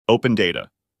Open Data: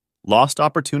 Lost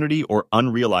Opportunity or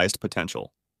Unrealized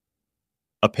Potential.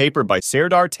 A paper by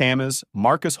Serdar Temiz,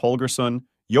 Marcus Holgersson,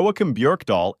 Joakim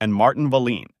Björkdahl, and Martin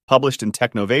Wallin, published in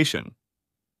Technovation.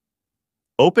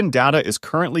 Open data is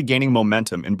currently gaining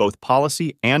momentum in both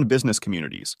policy and business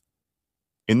communities.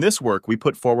 In this work, we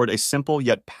put forward a simple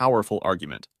yet powerful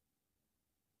argument.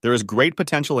 There is great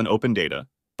potential in open data,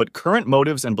 but current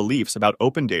motives and beliefs about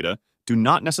open data do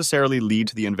not necessarily lead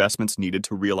to the investments needed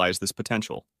to realize this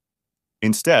potential.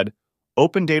 Instead,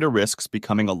 open data risks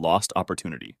becoming a lost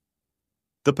opportunity.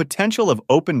 The potential of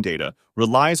open data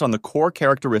relies on the core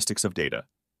characteristics of data.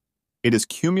 It is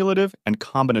cumulative and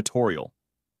combinatorial,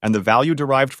 and the value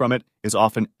derived from it is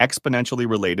often exponentially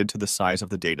related to the size of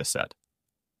the data set.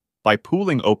 By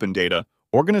pooling open data,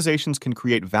 organizations can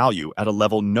create value at a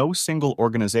level no single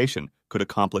organization could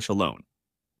accomplish alone.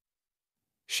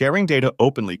 Sharing data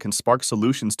openly can spark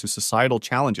solutions to societal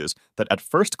challenges that at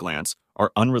first glance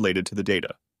are unrelated to the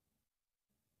data.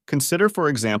 Consider, for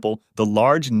example, the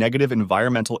large negative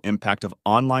environmental impact of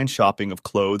online shopping of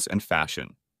clothes and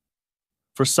fashion.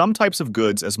 For some types of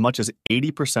goods, as much as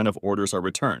 80% of orders are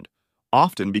returned,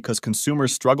 often because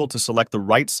consumers struggle to select the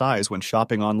right size when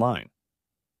shopping online.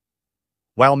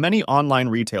 While many online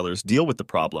retailers deal with the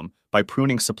problem by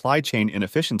pruning supply chain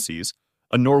inefficiencies,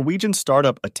 a Norwegian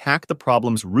startup attacked the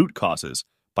problem's root causes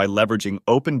by leveraging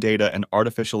open data and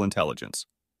artificial intelligence.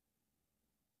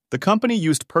 The company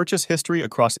used purchase history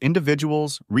across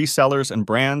individuals, resellers, and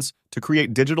brands to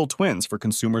create digital twins for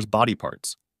consumers' body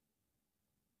parts.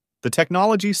 The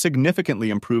technology significantly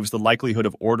improves the likelihood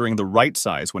of ordering the right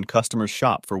size when customers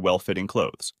shop for well-fitting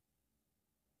clothes.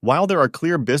 While there are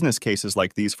clear business cases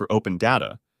like these for open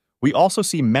data, we also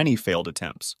see many failed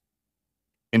attempts.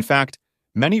 In fact,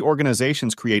 many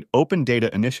organizations create open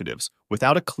data initiatives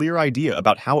without a clear idea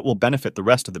about how it will benefit the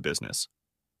rest of the business.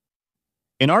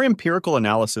 In our empirical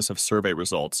analysis of survey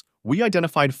results, we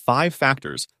identified 5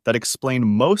 factors that explain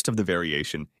most of the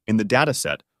variation in the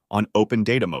dataset on open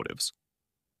data motives.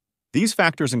 These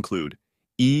factors include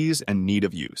ease and need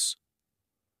of use,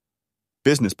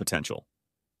 business potential,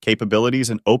 capabilities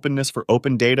and openness for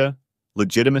open data,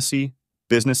 legitimacy,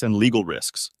 business and legal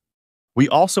risks. We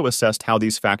also assessed how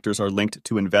these factors are linked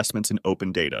to investments in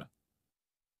open data.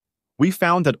 We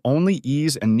found that only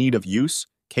ease and need of use,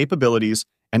 capabilities,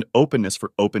 and openness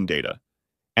for open data,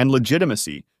 and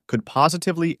legitimacy could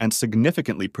positively and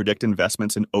significantly predict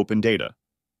investments in open data.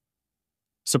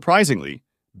 Surprisingly,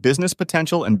 business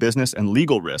potential and business and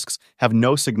legal risks have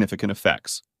no significant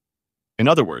effects. In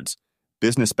other words,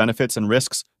 business benefits and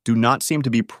risks do not seem to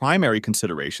be primary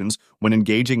considerations when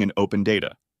engaging in open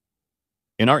data.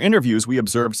 In our interviews, we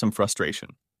observed some frustration.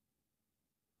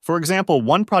 For example,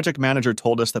 one project manager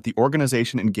told us that the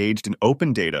organization engaged in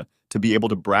open data to be able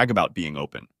to brag about being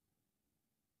open.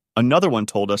 Another one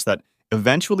told us that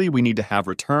eventually we need to have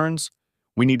returns,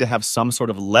 we need to have some sort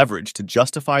of leverage to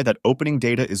justify that opening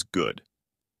data is good.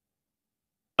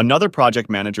 Another project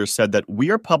manager said that we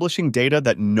are publishing data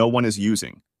that no one is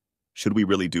using. Should we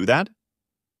really do that?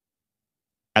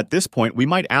 At this point, we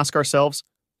might ask ourselves,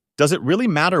 does it really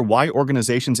matter why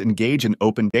organizations engage in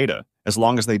open data as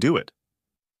long as they do it?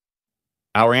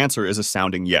 Our answer is a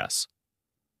sounding yes.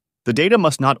 The data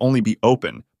must not only be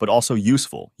open, but also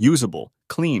useful, usable,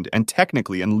 cleaned, and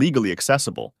technically and legally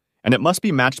accessible, and it must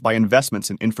be matched by investments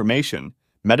in information,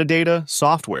 metadata,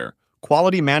 software,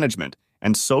 quality management,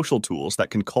 and social tools that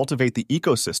can cultivate the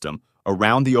ecosystem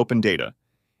around the open data,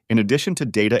 in addition to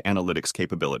data analytics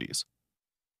capabilities.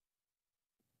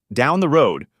 Down the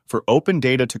road, for open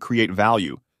data to create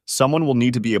value, someone will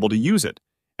need to be able to use it,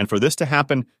 and for this to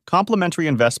happen, complementary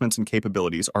investments and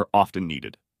capabilities are often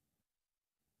needed.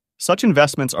 Such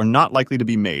investments are not likely to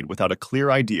be made without a clear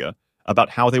idea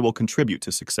about how they will contribute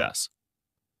to success.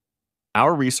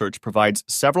 Our research provides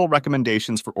several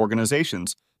recommendations for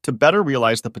organizations to better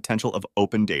realize the potential of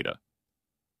open data.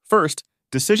 First,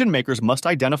 decision makers must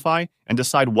identify and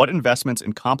decide what investments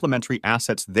in complementary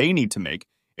assets they need to make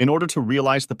in order to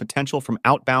realize the potential from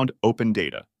outbound open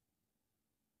data.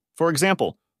 For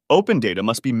example, open data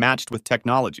must be matched with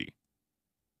technology.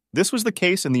 This was the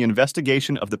case in the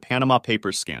investigation of the Panama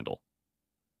Papers scandal.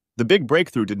 The big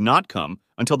breakthrough did not come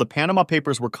until the Panama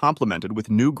Papers were complemented with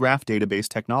new graph database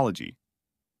technology.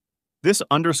 This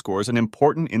underscores an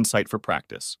important insight for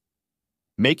practice.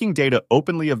 Making data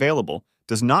openly available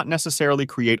does not necessarily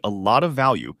create a lot of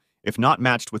value if not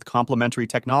matched with complementary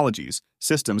technologies,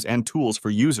 systems, and tools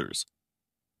for users.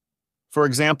 For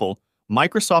example,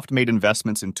 Microsoft made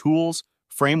investments in tools,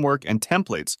 framework, and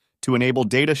templates to enable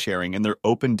data sharing in their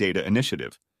Open Data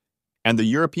initiative, and the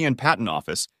European Patent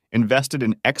Office invested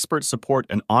in expert support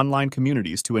and online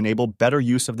communities to enable better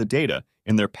use of the data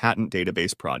in their patent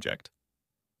database project.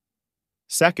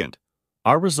 Second,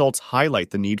 our results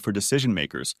highlight the need for decision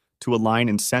makers to align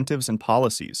incentives and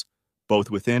policies, both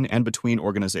within and between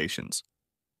organizations,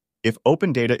 if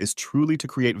open data is truly to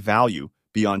create value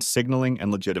beyond signaling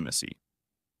and legitimacy.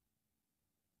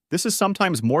 This is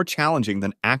sometimes more challenging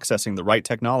than accessing the right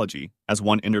technology, as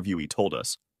one interviewee told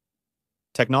us.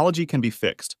 Technology can be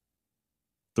fixed.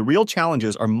 The real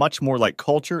challenges are much more like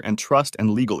culture and trust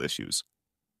and legal issues.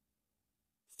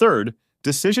 Third,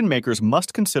 decision makers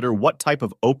must consider what type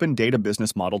of open data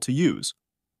business model to use.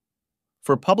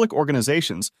 For public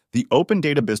organizations, the open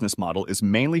data business model is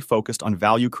mainly focused on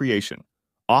value creation,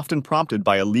 often prompted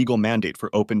by a legal mandate for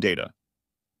open data.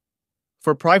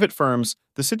 For private firms,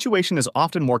 the situation is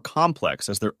often more complex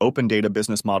as their open data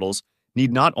business models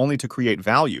need not only to create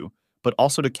value, but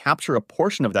also to capture a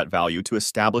portion of that value to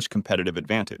establish competitive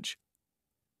advantage.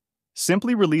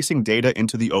 Simply releasing data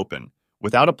into the open,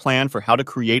 without a plan for how to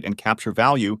create and capture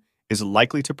value, is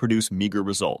likely to produce meager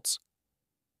results.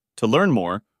 To learn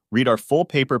more, read our full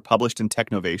paper published in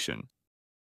Technovation.